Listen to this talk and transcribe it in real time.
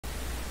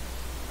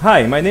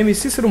Hi, my name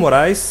is Cícero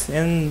Moraes,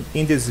 and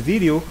in this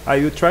video I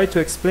will try to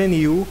explain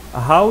you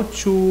how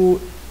to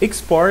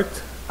export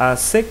a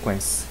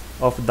sequence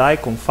of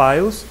DICOM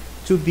files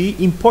to be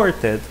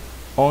imported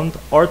on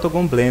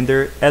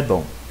OrtogOnBlender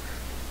add-on.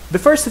 The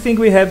first thing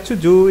we have to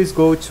do is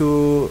go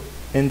to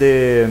in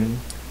the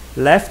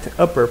left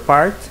upper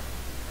part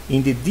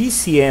in the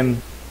DCM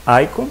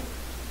icon,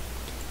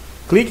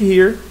 click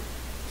here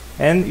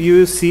and you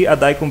will see a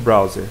DICOM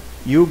browser.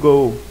 You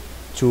go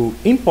to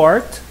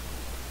import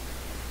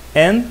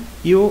and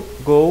you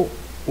go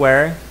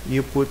where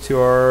you put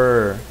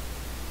your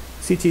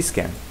CT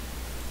scan.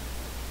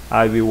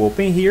 I will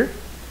open here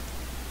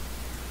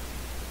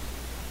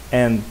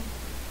and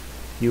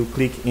you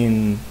click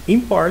in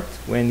import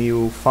when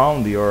you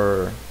found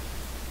your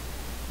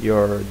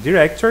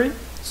directory,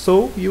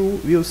 so you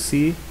will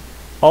see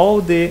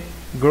all the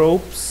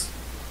groups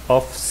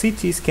of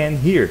CT scan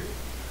here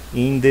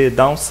in the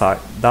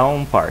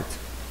down part.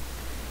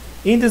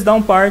 In this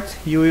down part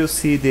you will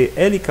see the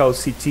helical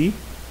CT.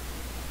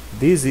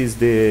 This is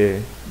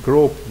the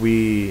group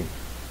we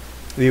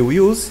will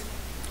use,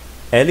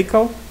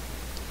 helical.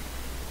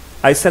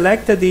 I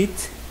selected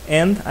it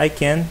and I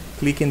can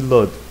click in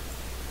load.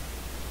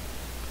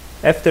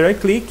 After I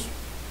click,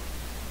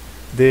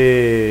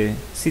 the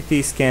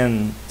CT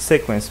scan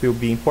sequence will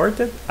be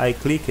imported. I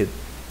clicked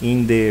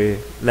in the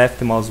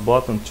left mouse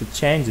button to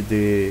change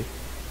the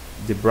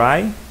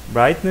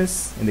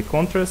brightness and the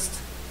contrast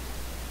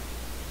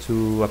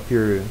to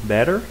appear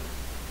better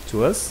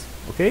to us.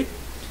 Okay.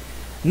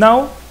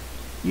 Now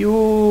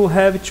you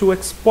have to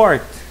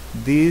export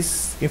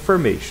this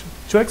information.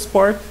 To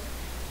export,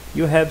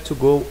 you have to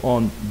go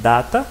on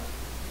Data,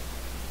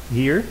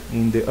 here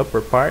in the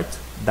upper part,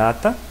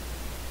 Data.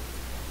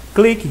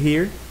 Click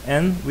here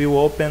and we will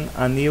open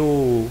a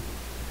new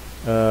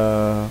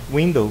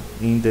window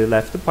in the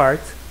left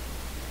part,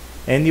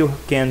 and you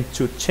can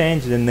to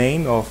change the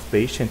name of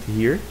patient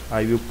here.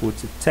 I will put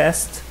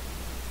test,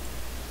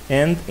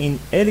 and in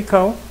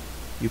helical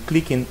you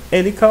click in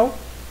helical.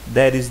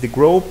 That is the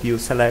group you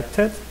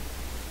selected.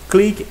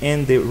 Click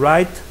in the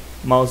right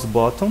mouse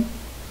button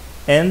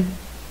and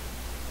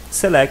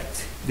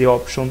select the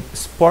option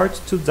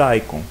Export to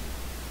DICOM.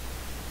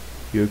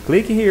 You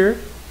click here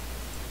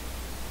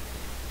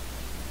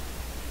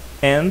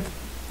and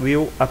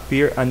will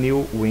appear a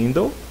new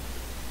window,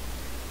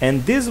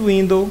 and this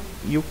window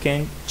you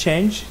can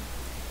change.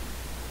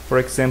 For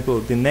example,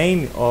 the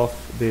name of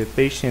the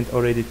patient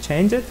already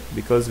changed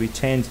because we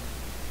changed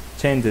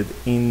it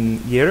in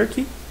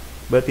hierarchy.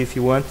 But if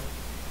you want,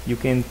 you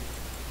can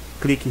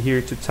click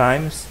here 2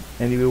 times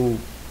and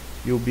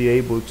you'll be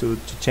able to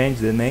change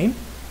the name.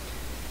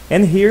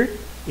 And here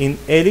in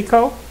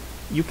helical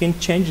you can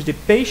change the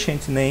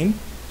patient name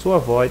to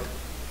avoid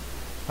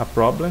a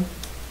problem.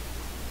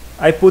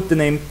 I put the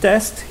name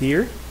test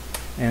here,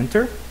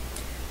 enter,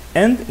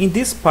 and in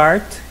this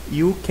part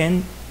you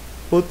can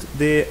put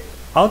the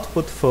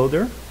output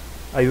folder.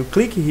 I will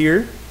click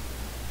here,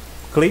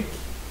 click,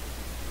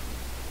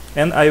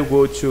 and I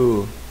will go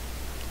to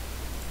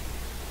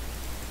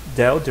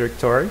Del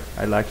directory.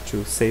 I like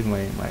to save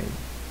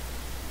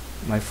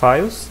my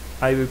files.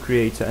 I will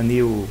create a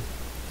new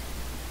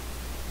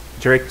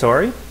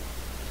directory.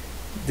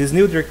 This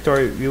new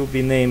directory will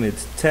be named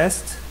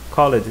test,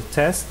 call it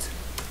test.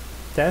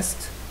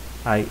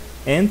 I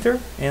enter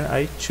and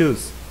I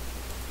choose.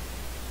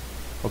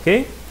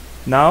 Okay,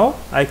 now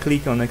I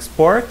click on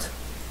export,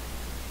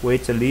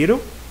 wait a little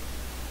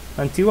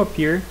until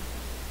appear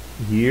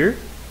here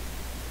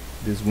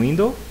this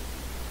window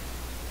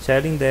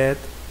telling that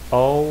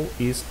all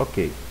is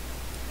okay.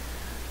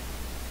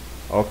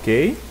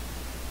 Okay,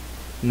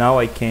 now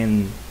I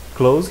can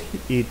close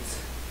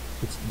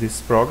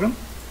this program,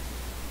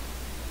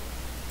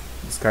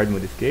 discard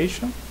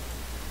modification.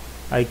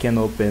 I can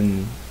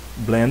open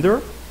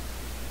Blender.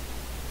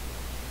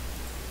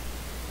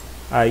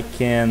 I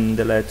can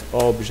delete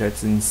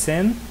objects in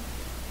scene.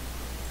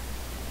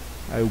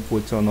 I will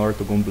put on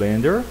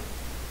OrtogOnBlender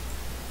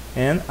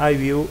and I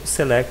will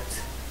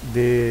select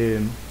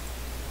the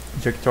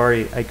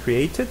directory I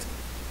created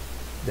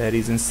that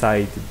is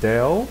inside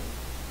Del,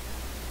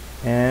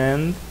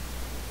 and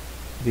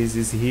this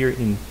is here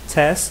in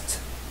test.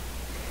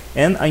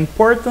 And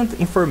important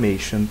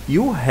information,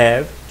 you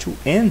have to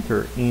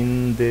enter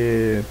in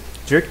the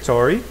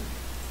directory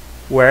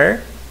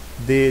where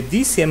the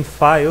DCM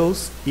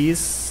files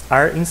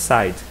are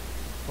inside.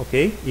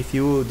 Okay, if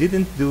you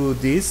didn't do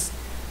this,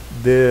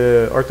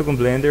 the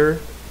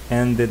OrtogOnBlender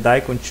and the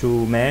DICOM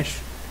 2 mesh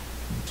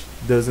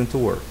doesn't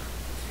work.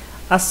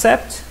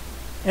 Accept,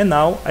 and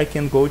now I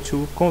can go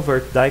to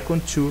convert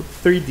DICOM to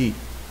 3D.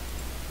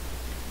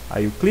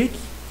 I will click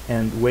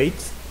and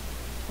wait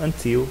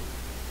until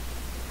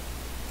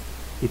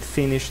it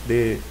finished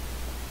the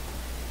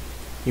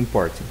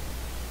importing.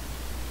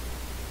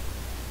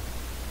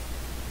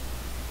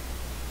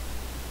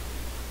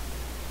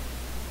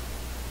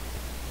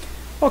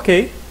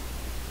 Okay,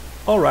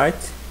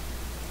 alright,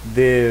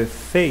 the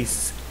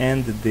face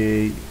and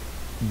the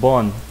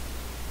bone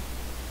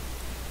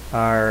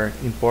are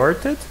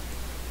imported.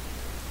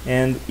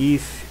 and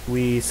if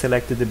we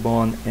select the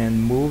bone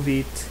and move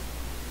it,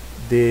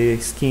 the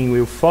skin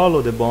will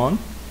follow the bone,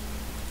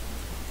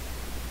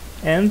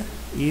 and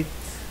it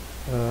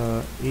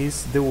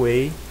is the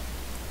way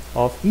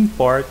of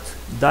import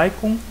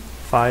DICOM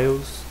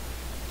files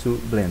to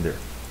Blender.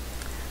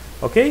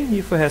 Okay,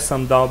 if you have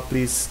some doubt,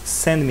 please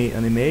send me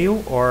an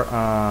email or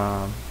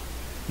a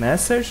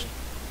message,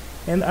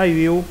 and I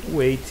will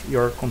wait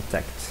your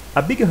contact.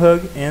 A big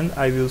hug, and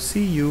I will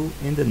see you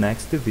in the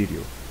next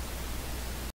video.